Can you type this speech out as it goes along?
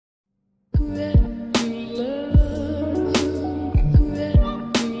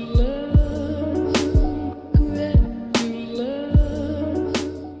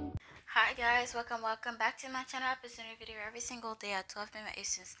welcome back to my channel. I post a new video every single day at 12 p.m.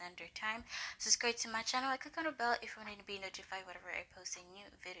 Eastern Standard Time. Subscribe to my channel and click on the bell if you want to be notified whenever I post a new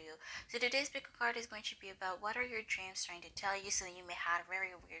video. So today's PickACard is going to be about what are your dreams trying to tell you. So you may have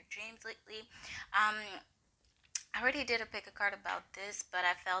very weird dreams lately. I already did a PickACard about this, but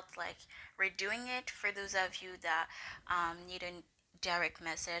I felt like redoing it for those of you that need a direct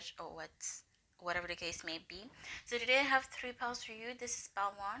message or whatever the case may be. So today I have 3 piles for you. This is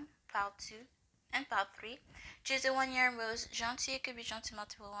pile 1, pile 2, and pile 3. Choose the one year rose. Gentil, it could be gentil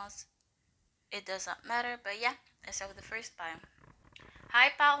multiple ones. It does not matter, but yeah, let's start with the first pile. Hi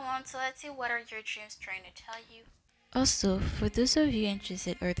pile 1, so let's see what are your dreams trying to tell you. Also, for those of you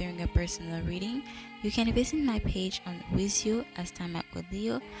interested in ordering a personal reading, you can visit my page on Wizio as Time Out with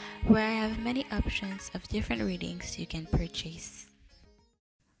Leo, where I have many options of different readings you can purchase.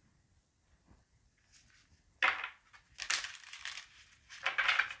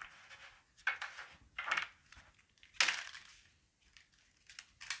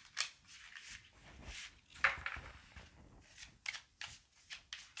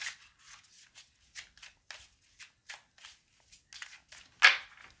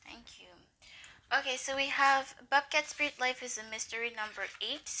 Okay, so we have Bobcat Spirit Life is a mystery number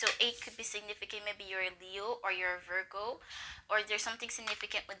 8. So 8 could be significant. Maybe you're a Leo or you're a Virgo, or there's something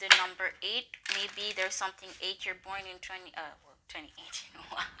significant with the number 8. Maybe there's something 8. You're born in 2018.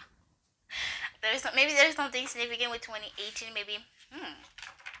 Maybe there's something significant with 2018. Maybe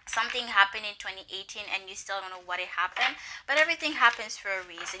something happened in 2018 and you still don't know what it happened, but everything happens for a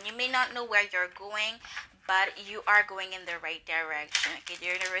reason. You may not know where you're going, but you are going in the right direction. Okay,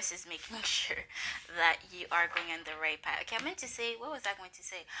 the universe is making sure that you are going in the right path. Okay, I meant to say, what was I going to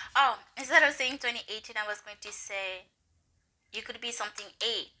say? Oh, instead of saying 2018, I was going to say you could be something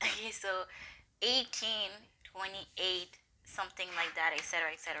 8. Okay, so 18, 28, something like that,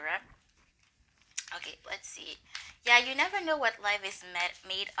 etc., etc. Okay, let's see. Yeah, you never know what life is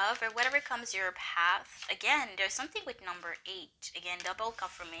made of, or whatever comes your path. Again, there's something with number 8. Again, double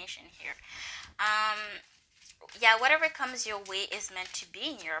confirmation here. Yeah, whatever comes your way is meant to be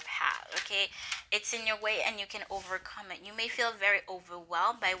in your path, okay? It's in your way and you can overcome it. You may feel very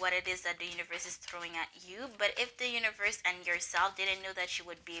overwhelmed by what it is that the universe is throwing at you, but if the universe and yourself didn't know that you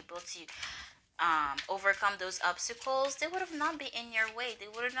would be able to overcome those obstacles, they would have not been in your way. They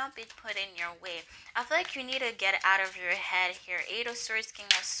would have not been put in your way. I feel like you need to get out of your head here. 8 of Swords, King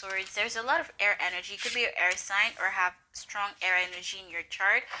of Swords. There's a lot of air energy. You could be an air sign or have strong air energy in your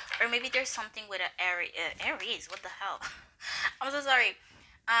chart, or maybe there's something with an Aries. What the hell? I'm so sorry.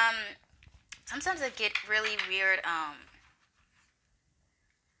 Sometimes I get really weird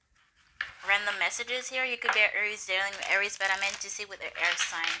random messages here. You could be Aries dealing with Aries, but I meant to say with an air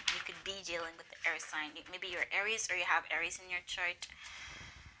sign. You could be dealing with the air sign. Maybe you're Aries or you have Aries in your chart.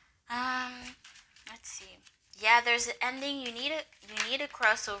 Let's see. Yeah, there's an ending. You need to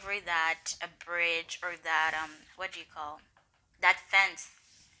cross over that a bridge, or that what do you call that fence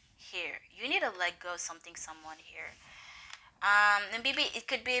here. You need to let go of something, someone here. And maybe it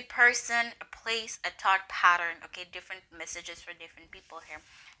could be a person, a place, a thought pattern. Okay, different messages for different people here.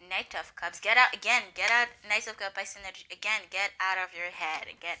 Knight of Cups. Get out again. Get out. Knight of Cups. I send it again. Get out of your head.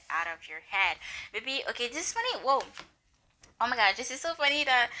 Get out of your head. Maybe okay. This is funny. Whoa. Oh my god, this is so funny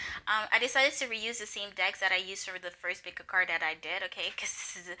that I decided to reuse the same decks that I used for the first PickACard that I did, okay? Because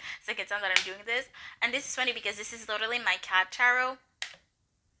this is the second time that I'm doing this. And this is funny because this is literally my cat tarot.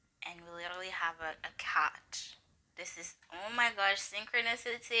 And we literally have a cat. This is, oh my gosh,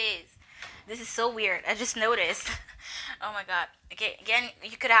 synchronicities. This is so weird. I just noticed. Oh my god. Okay, again,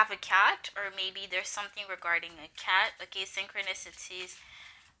 you could have a cat, or maybe there's something regarding a cat. Okay, synchronicities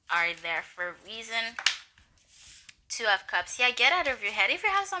are there for a reason. 2 of Cups. Yeah, get out of your head. If you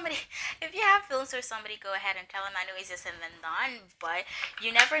have somebody, if you have feelings for somebody, go ahead and tell them. I know it's just and then done, but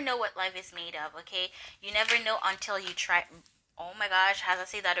you never know what life is made of, okay? You never know until you try. Oh my gosh, as I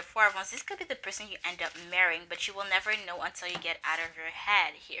say that, the 4 of Wands, this could be the person you end up marrying, but you will never know until you get out of your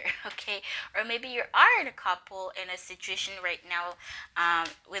head here, okay? Or maybe you are in a couple, in a situation right now,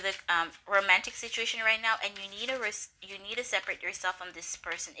 with a romantic situation right now, and you need to separate yourself from this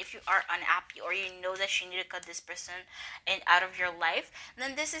person. If you are unhappy, or you know that you need to cut this person out of your life,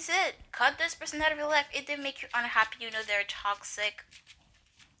 then this is it. Cut this person out of your life. If they make you unhappy, you know they're toxic,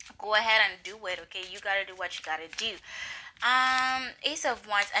 go ahead and do it, okay? You gotta do what you gotta do. Ace of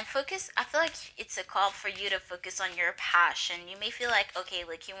Wands, and focus. I feel like it's a call for you to focus on your passion. You may feel like, okay,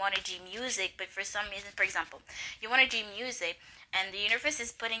 like you want to do music, but for some reason, for example, you want to do music and the universe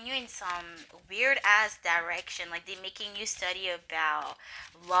is putting you in some weird ass direction. Like they're making you study about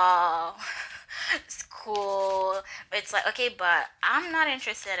law, school. It's like, okay, but I'm not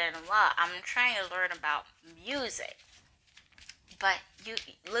interested in law. I'm trying to learn about music. But you,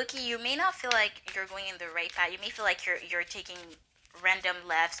 Loki, you may not feel like you're going in the right path. You may feel like you're taking random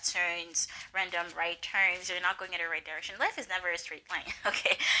left turns, random right turns. You're not going in the right direction. Life is never a straight line.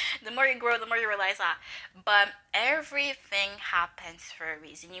 Okay, the more you grow, the more you realize that. But everything happens for a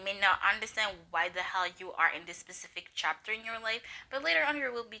reason. You may not understand why the hell you are in this specific chapter in your life, but later on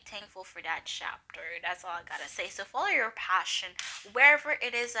you will be thankful for that chapter. That's all I gotta say. So follow your passion wherever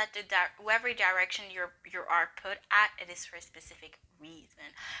it is that wherever direction you are put at. It is for a specific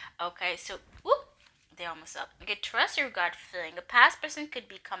reason. Okay, so whoop, they almost up. Okay, trust your gut feeling. A past person could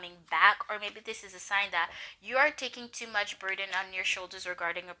be coming back, or maybe this is a sign that you are taking too much burden on your shoulders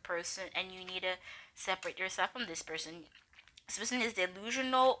regarding a person, and you need to separate yourself from this person. This person is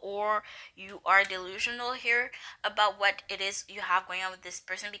delusional, or you are delusional here about what it is you have going on with this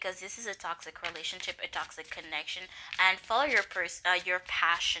person, because this is a toxic relationship, a toxic connection. And follow your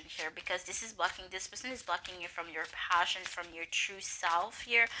passion here, because this person is blocking you from your passion, from your true self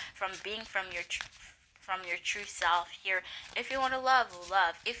here, from being from your true self here. If you want to love,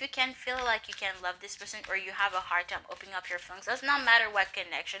 love. If you can feel like you can love this person, or you have a hard time opening up your feelings, does not matter what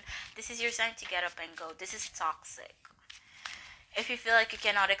connection, this is your sign to get up and go. This is toxic. If you feel like you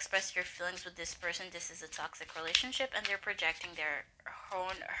cannot express your feelings with this person, this is a toxic relationship, and they're projecting their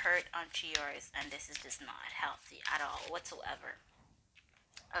own hurt onto yours, and this is just not healthy at all whatsoever.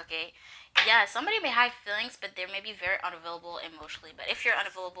 Okay, yeah, somebody may have feelings, but they may be very unavailable emotionally. But if you're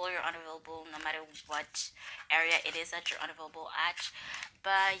unavailable, you're unavailable no matter what area it is that you're unavailable at.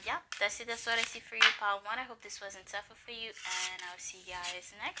 But yeah, that's it. That's what I see for you, pal one. I hope this wasn't tougher for you, and I'll see you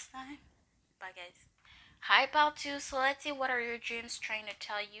guys next time. Bye, guys. Hi, pal 2. So let's see, what are your dreams trying to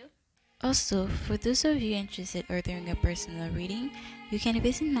tell you? Also, for those of you interested in doing a personal reading, you can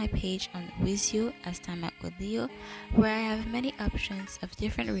visit my page on Wizio as Time Out with Leo, where I have many options of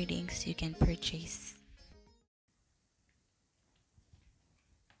different readings you can purchase.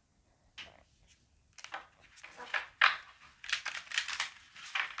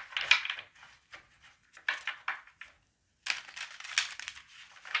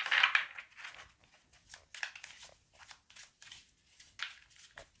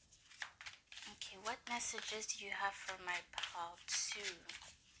 Okay, what messages do you have for my pal 2?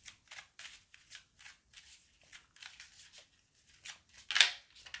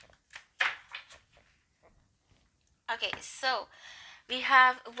 Okay, so we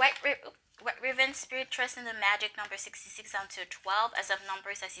have White Riven Spirit Trust in the Magic number 66 down to 12. As of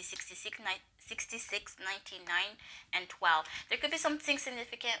numbers, I see 66, 99, and 12. There could be something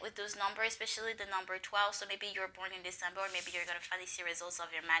significant with those numbers, especially the number 12. So maybe you're born in December, or maybe you're going to finally see results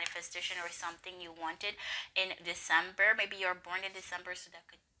of your manifestation or something you wanted in December. Maybe you're born in December, so that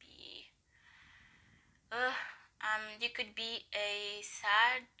could be. You could be a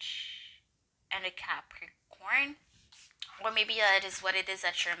Sag and a Capricorn, or maybe that is what it is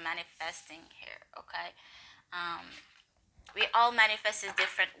that you're manifesting here. Okay, um we all manifest in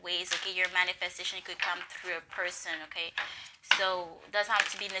different ways. Okay, your manifestation could come through a person. Okay, so doesn't have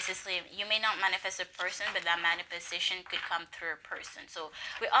to be necessarily, you may not manifest a person, but that manifestation could come through a person. So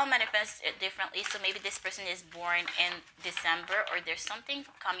we all manifest it differently. So maybe this person is born in December, or there's something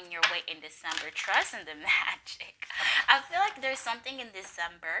coming your way in December. Trust in the magic. I feel like there's something in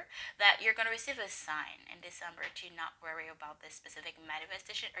December that you're going to receive a sign in December to not worry about this specific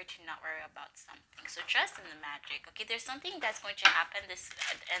manifestation, or to not worry about something. So trust in the magic. Okay, there's something that's going to happen this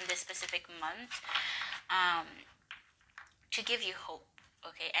in this specific month, to give you hope.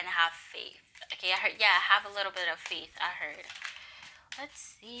 Okay, and have faith. Okay, I heard, yeah, have a little bit of faith, I heard. Let's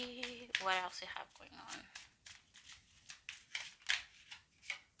see what else we have going on.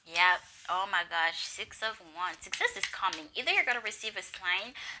 Yep. Oh my gosh. 6 of Wands. Success is coming. Either you're gonna receive a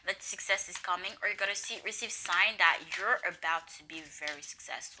sign that success is coming, or you're gonna receive sign that you're about to be very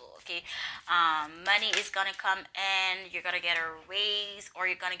successful. Okay. Money is gonna come in. You're gonna get a raise, or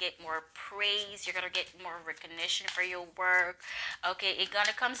you're gonna get more praise. You're gonna get more recognition for your work. Okay. It's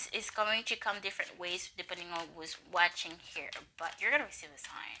going to come different ways depending on who's watching here. But you're gonna receive a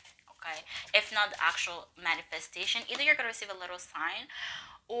sign. Okay. If not the actual manifestation, either you're gonna receive a little sign,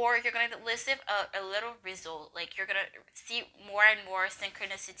 or you're going to receive a little result. Like you're going to see more and more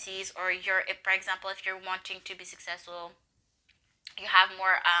synchronicities, or if, for example, if you're wanting to be successful, you have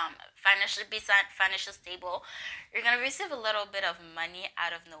more financially stable, you're going to receive a little bit of money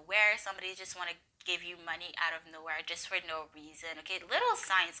out of nowhere. Somebody just want to give you money out of nowhere just for no reason. Okay, little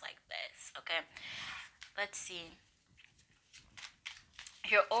signs like this. Okay, let's see.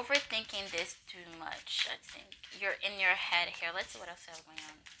 You're overthinking this too much, I think. You're in your head here. Let's see what else is going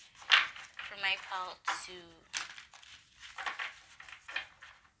on. For my pal too.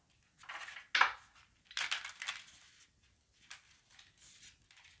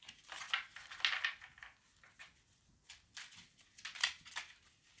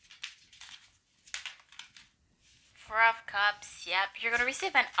 Four of Cups, yep. You're going to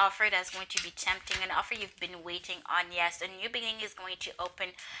receive an offer that's going to be tempting, an offer you've been waiting on. Yes, a new beginning is going to open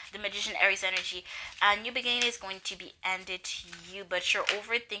the Magician Aries energy. A new beginning is going to be ended to you, but you're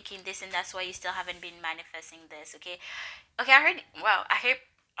overthinking this, and that's why you still haven't been manifesting this, okay? Okay, I heard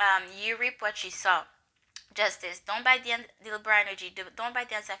you reap what you sow. Justice. Don't buy the Libra energy. Don't buy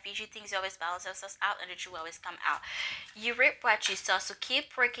the Fiji things. You always balance themselves out, and the truth always come out. You reap what you sow. So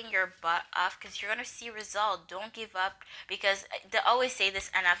keep working your butt off because you're gonna see result. Don't give up because they always say this,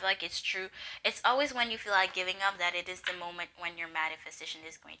 and I feel like it's true. It's always when you feel like giving up that it is the moment when your manifestation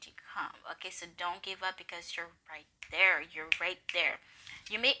is going to come. Okay, so don't give up because you're right there. You're right there.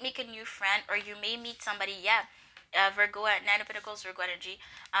 You may make a new friend, or you may meet somebody. Yeah, Virgo at Nine of Pentacles, Virgo energy.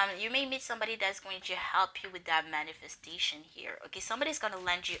 You may meet somebody that's going to help you with that manifestation here. Okay, somebody's gonna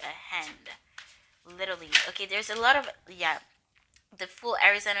lend you a hand, literally. Okay, there's a lot of the full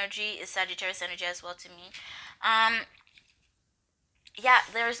Aries energy is Sagittarius energy as well to me. Yeah,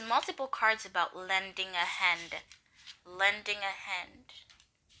 there's multiple cards about lending a hand, lending a hand,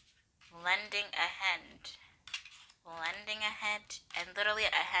 lending a hand. Lending a hand and literally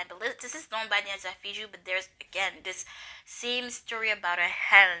a hand. This is known by the as Fiju, but there's again this same story about a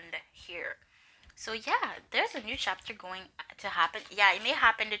hand here. So yeah, there's a new chapter going to happen. Yeah, it may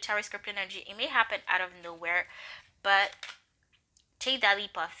happen to Taurus Scorpio energy. It may happen out of nowhere, but take that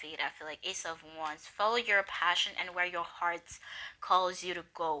leap of faith. I feel like Ace of Wands. Follow your passion and where your heart calls you to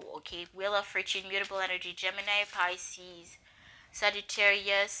go. Okay, Wheel of Fortune, mutable energy, Gemini, Pisces,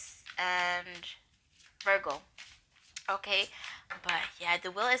 Sagittarius, and Virgo. Okay, but yeah,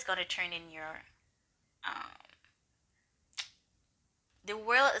 the wheel is gonna turn in your the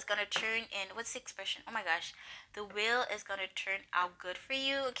wheel is gonna turn in, what's the expression, oh my gosh, the wheel is gonna turn out good for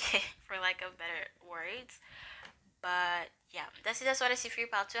you. Okay, for lack of better words. But yeah, that's what I see for you,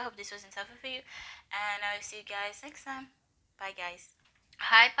 pal too. I hope this was insightful for you, and I'll see you guys next time. Bye guys.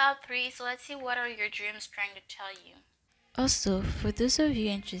 Hi pal 3, so let's see what are your dreams trying to tell you. Also, for those of you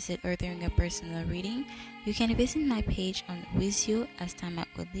interested or doing a personal reading, you can visit my page on Wizio as Time Out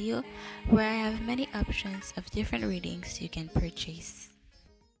with Leo, where I have many options of different readings you can purchase.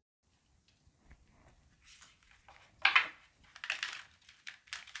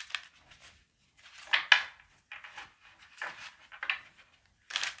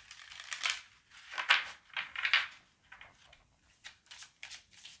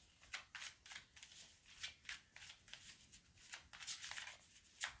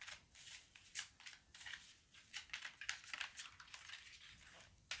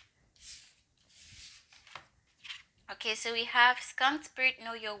 Okay, so we have Skunk Spirit,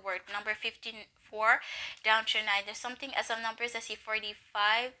 Know Your Word, number 54 down to 9. There's something as of numbers, I see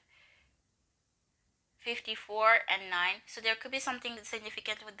 45, 54, and 9. So there could be something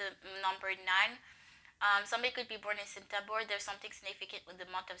significant with the number 9. Somebody could be born in September. There's something significant with the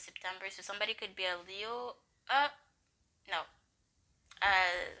month of September. So somebody could be a Leo. No.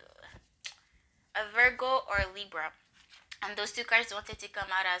 A Virgo or a Libra. And those two cards wanted to come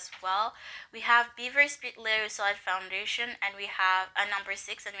out as well. We have Beaver Spirit Layer Solid Foundation, and we have a number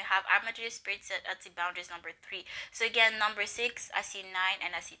 6, and we have Armadillo Spirit Set at the Boundaries number 3. So again, number 6, I see 9,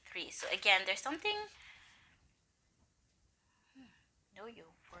 and I see 3. So again, there's something. Know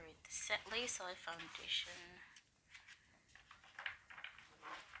your word. Set Layer Solid Foundation.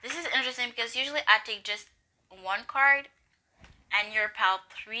 This is interesting because usually I take just one card, and your pal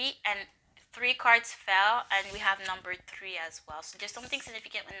 3, and 3 cards fell, and we have number 3 as well. So there's something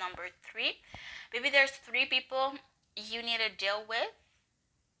significant with number 3. Maybe there's 3 people you need to deal with,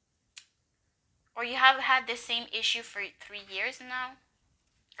 or you have had the same issue for 3 years now,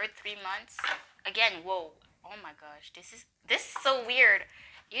 or 3 months. Again, whoa, oh my gosh, this is so weird.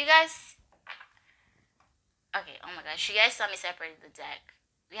 You guys, okay, oh my gosh, you guys saw me separate the deck.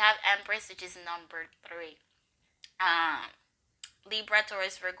 We have Empress, which is number 3. Libra,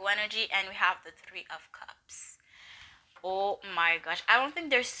 Taurus, Virgo energy, and we have the 3 of Cups. Oh my gosh, I don't think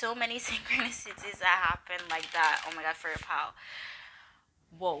there's so many synchronicities that happen like that. Oh my god, for a pal.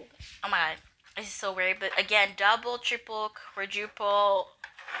 Whoa, oh my god, this is so weird. But again, double, triple, quadruple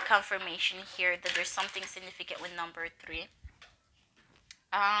confirmation here that there's something significant with number 3.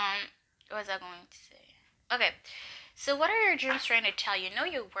 What was I going to say? Okay, so what are your dreams trying to tell you? Know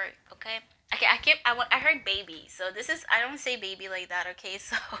your word, okay? Okay, I heard baby. So this is, I don't say baby like that, okay?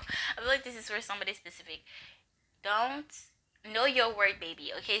 So I feel like this is for somebody specific. Don't know your word,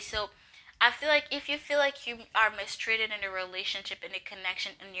 baby. Okay, so I feel like if you feel like you are mistreated in a relationship, in a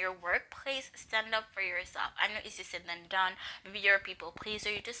connection, in your workplace, stand up for yourself. I know it's easier said than done. Maybe you're a people pleaser,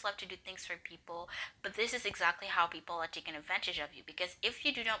 you just love to do things for people, but this is exactly how people are taking advantage of you. Because if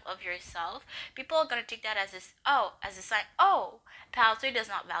you do not love yourself, people are gonna take that as this, oh, as a sign. Oh, pal three does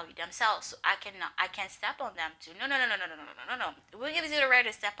not value themselves, so I can't step on them too. No, no, no, no, no, no, no, no, no, no. Who gives you the right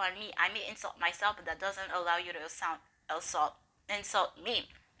to step on me? I may insult myself, but that doesn't allow you to insult me.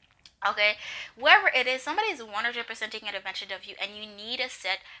 Okay, whoever it is, somebody is 100% taking advantage of you, and you need to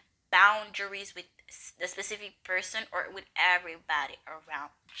set boundaries with the specific person or with everybody around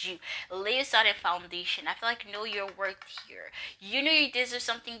you. Lay a solid foundation. I feel like know your worth here. You know you deserve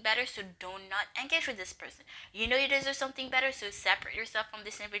something better, so do not engage with this person. You know you deserve something better, so separate yourself from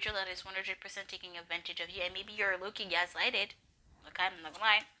this individual that is 100% taking advantage of you, and maybe you're looking gaslighted. Okay, I'm not gonna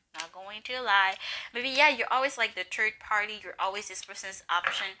lie. Not going to lie. Maybe yeah, you're always like the third party. You're always this person's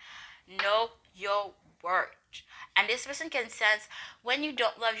option. Know your worth. And this person can sense when you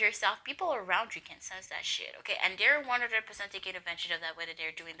don't love yourself, people around you can sense that shit, okay? And they're 100% taking advantage of that, whether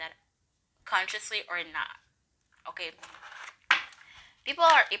they're doing that consciously or not, okay? People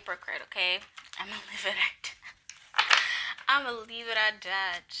are hypocrite, okay? I'm gonna leave it at I'm gonna leave it at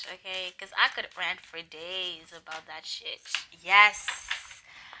that, okay? Because I could rant for days about that shit. Yes.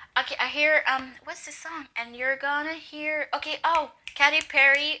 Okay, I hear what's the song? And you're gonna hear okay, oh, Katy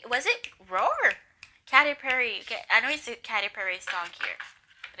Perry, was it Roar? Katy Perry. Okay, I know it's a Katy Perry song here.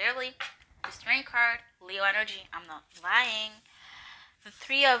 Literally, the string card, Leo energy, I'm not lying. The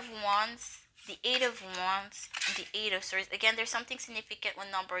three of wands, the eight of wands, and the eight of swords. Again, there's something significant with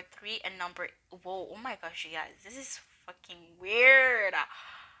number three and number whoa, oh my gosh, you guys, this is fucking weird.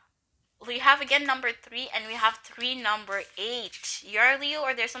 We have again number three, and we have three number eight. You're Leo,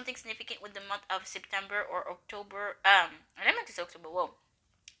 or there's something significant with the month of September or October. I didn't meant to say October. Whoa,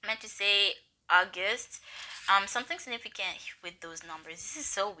 I meant to say August. Something significant with those numbers. This is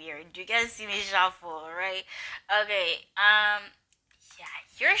so weird. Do you guys see me shuffle, right? Okay. Yeah,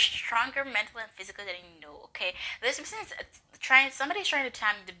 you're stronger mentally and physically than you know. Okay, this person is somebody's trying to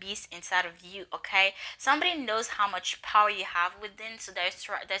tame the beast inside of you. Okay, somebody knows how much power you have within, so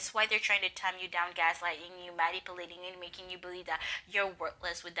that's why they're trying to tame you down, gaslighting you, manipulating you, making you believe that you're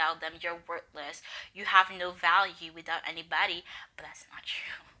worthless without them. You're worthless. You have no value without anybody, but that's not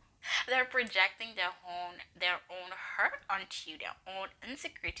true. They're projecting their own hurt onto you, their own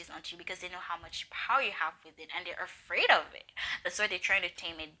insecurities onto you, because they know how much power you have with it, and they're afraid of it. That's why they're trying to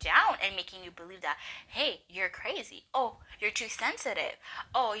tame it down and making you believe that, hey, you're crazy. Oh, you're too sensitive.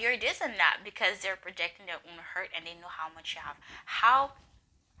 Oh, you're this and that, because they're projecting their own hurt, and they know how much you have, how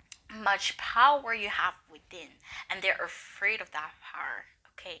much power you have within, and they're afraid of that power.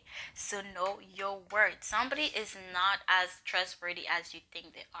 Okay, so know your worth. Somebody is not as trustworthy as you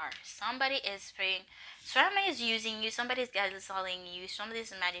think they are. Somebody is praying. Somebody is using you. Somebody is gaslighting you. Somebody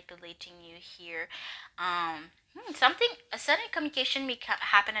is manipulating you here. Something, a sudden communication may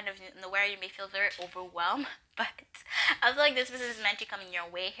happen out of nowhere. You may feel very overwhelmed, but I feel like this person is meant to come in your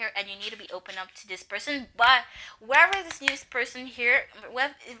way here, and you need to be open up to this person. But wherever this new person here,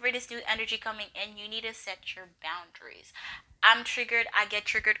 wherever this new energy coming in, you need to set your boundaries. I'm triggered. I get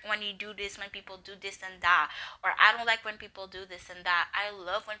triggered when you do this, when people do this and that. Or I don't like when people do this and that. I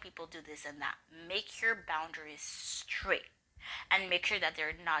love when people do this and that. Make your boundaries straight. And make sure that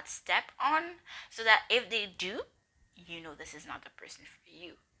they're not stepped on. So that if they do, you know this is not the person for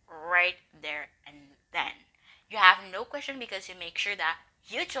you. Right there and then. You have no question, because you make sure that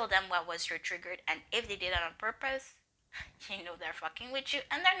you told them what was your triggered. And if they did that on purpose, you know they're fucking with you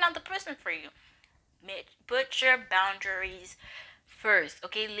and they're not the person for you. Put your boundaries first,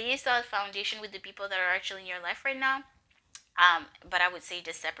 okay? Lay a foundation with the people that are actually in your life right now. But I would say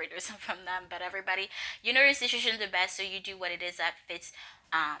just separate yourself from them. But everybody, you know your situation the best, so you do what it is that fits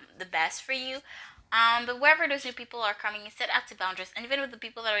the best for you. But wherever those new people are coming, set active boundaries. And even with the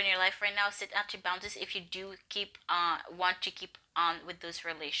people that are in your life right now, set active boundaries if you do keep want to keep on with those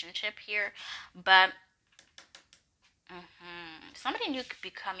relationship here. But somebody new could be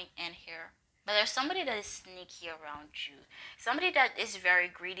coming in here. But there's somebody that is sneaky around you. Somebody that is very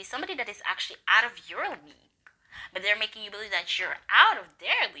greedy. Somebody that is actually out of your league. But they're making you believe that you're out of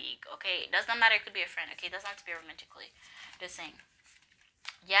their league. Okay? It does not matter. It could be a friend. Okay? It doesn't have to be romantically. Just saying.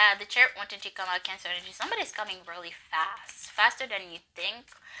 Yeah, the chariot wanted to come out Cancer energy. Somebody's coming really fast, faster than you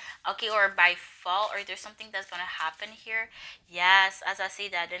think. Okay, or by fall, or there's something that's gonna happen here. Yes, as I see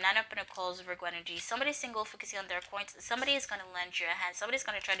that, the Nine of Pentacles, Virgo energy. Somebody's single, focusing on their coins. Somebody is gonna lend you a hand. Somebody's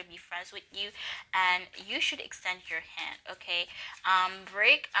gonna try to be friends with you, and you should extend your hand. Okay.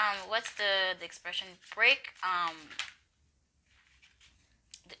 Break. What's the expression? Break.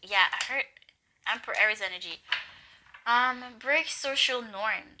 Yeah, I heard Emperor Aries energy. Break social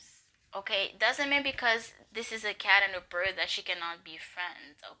norms. Okay, doesn't mean because this is a cat and a bird that she cannot be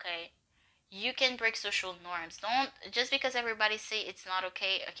friends. Okay, you can break social norms. Don't just because everybody say it's not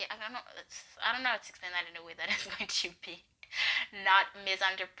okay. Okay, I don't know. I don't know how to explain that in a way that is going to be not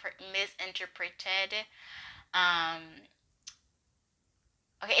misinterpreted. Um,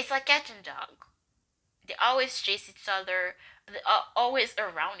 okay, it's like cat and dog. They always chase each other. They are always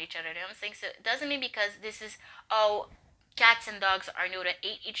around each other. You know what I'm saying? So it doesn't mean because this is oh cats and dogs are known to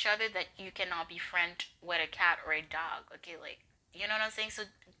hate each other that you cannot be friend with a cat or a dog. Okay, like you know what I'm saying? So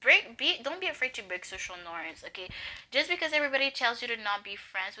don't be afraid to break social norms. Okay, just because everybody tells you to not be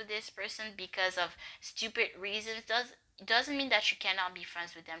friends with this person because of stupid reasons doesn't mean that you cannot be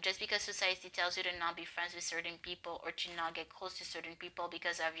friends with them. Just because society tells you to not be friends with certain people or to not get close to certain people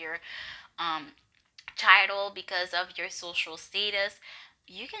because of your um title, because of your social status,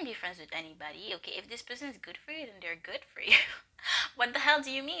 you can be friends with anybody. Okay, if this person is good for you, then they're good for you. What the hell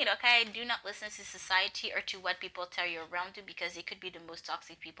do you mean? Okay, do not listen to society or to what people tell you around you, because they could be the most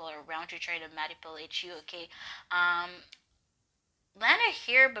toxic people around you trying to manipulate you. Okay, lend a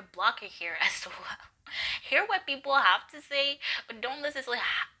hear but block a hear as well. Hear what people have to say, but don't necessarily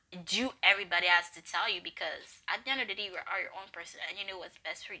do everybody has to tell you, because at the end of the day you are your own person and you know what's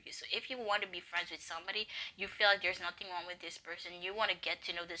best for you. So if you want to be friends with somebody, you feel like there's nothing wrong with this person, you want to get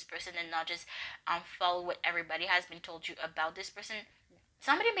to know this person and not just follow what everybody has been told you about this person.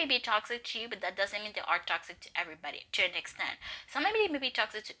 Somebody may be toxic to you, but that doesn't mean they are toxic to everybody to an extent. Somebody may be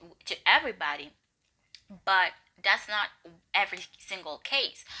toxic to everybody, but that's not every single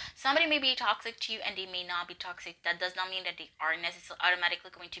case. Somebody may be toxic to you and they may not be toxic. That does not mean that they are necessarily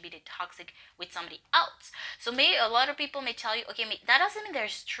automatically going to be the toxic with somebody else. So maybe a lot of people may tell you, okay, that doesn't mean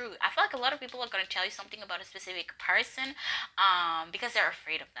there's true. I feel like a lot of people are going to tell you something about a specific person because they're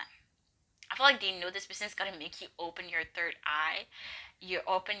afraid of them. I feel like they know this person is going to make you open your third eye. You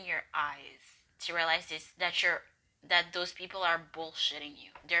open your eyes to realize that those people are bullshitting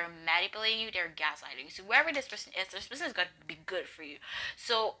you. They're manipulating you. They're gaslighting you. So whoever this person is gonna be good for you.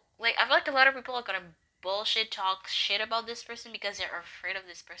 So like I feel like a lot of people are gonna bullshit talk shit about this person because they're afraid of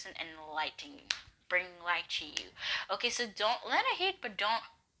this person and lighting you, bring light to you. Okay, so don't lend a hate, but don't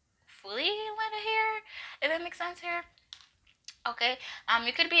fully lend a hair. If that makes sense here. Okay.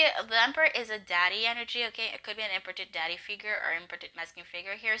 It could be the emperor is a daddy energy. Okay, it could be an imported daddy figure or imported masculine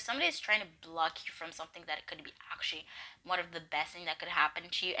figure here. Somebody is trying to block you from something that could be actually one of the best thing that could happen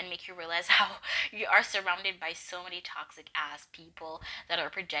to you and make you realize how you are surrounded by so many toxic ass people that are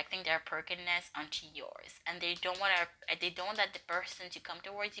projecting their brokenness onto yours, and they don't want that the person to come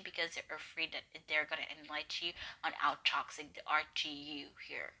towards you because they're afraid that they're gonna enlighten you on how toxic they are to you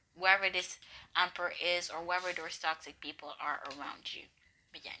here, wherever this emperor is or wherever those toxic people are around you.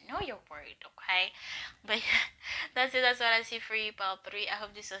 But yeah, know you're worried, okay? But yeah, that's it. That's what I see for you, pal 3. I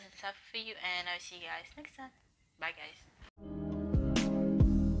hope this was enough for you, and I'll see you guys next time. Bye, guys.